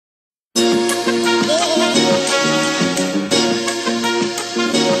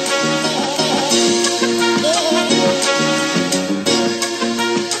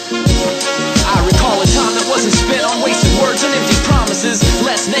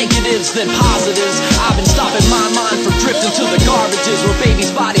negatives than positives. I've been stopping my mind from drifting to the garbages, where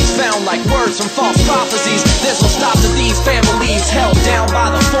babies' bodies found like words from false prophecies. There's no stop to these families held down by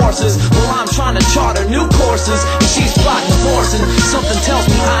the forces. Well, I'm trying to charter new courses, and she's plotting divorce, and something tells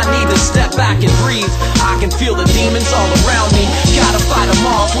me I need to step back and breathe. I can feel the demons all around me. Gotta fight them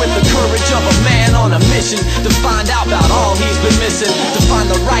off with the courage of a man on a mission to find out about all he's been missing. To find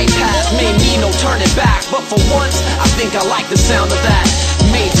the right path may mean no turning back, but for once I think I like the sound of that.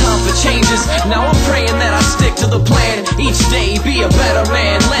 Made time for changes, now I'm praying that I stick to the plan. Each day be a better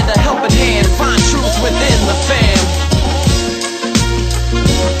man, lend a helping hand, find truth within the fam.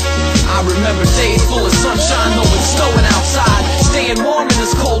 I remember days full of sunshine, though it's snowing outside. Staying warm in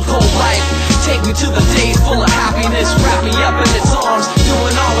this cold, cold life. Take me to the days full of happiness. Wrap me up in its arms,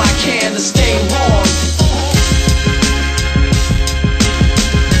 doing all I can to stay warm.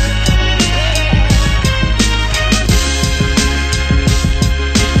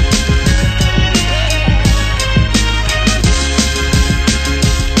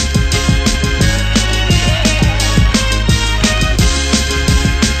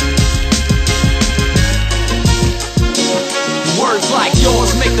 Like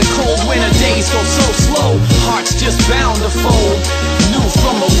yours make the cold winter days go so slow. Hearts just bound to fold. New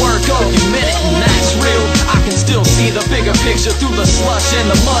from the work, oh you meant it and that's real. I can still see the bigger picture through the slush and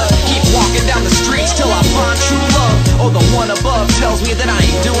the mud. Keep walking down the streets till I find true love. Or the one above tells me that I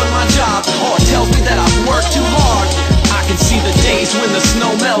ain't doing my job, or tells me that I've worked too hard. I can see the days when the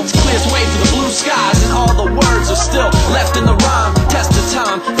snow melts, clears way for the blue skies, and all the words are still left in the rhyme. Test of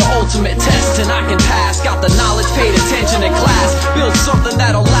time, the ultimate test, and I can pass. Got the knowledge, paid attention in class. Build something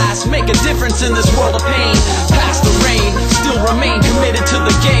that'll last, make a difference in this world of pain. Past the rain, still remain committed to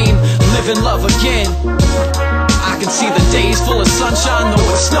the game. Live and love again. I can see the days full of sunshine,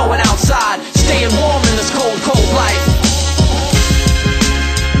 though it's snowing outside. Staying warm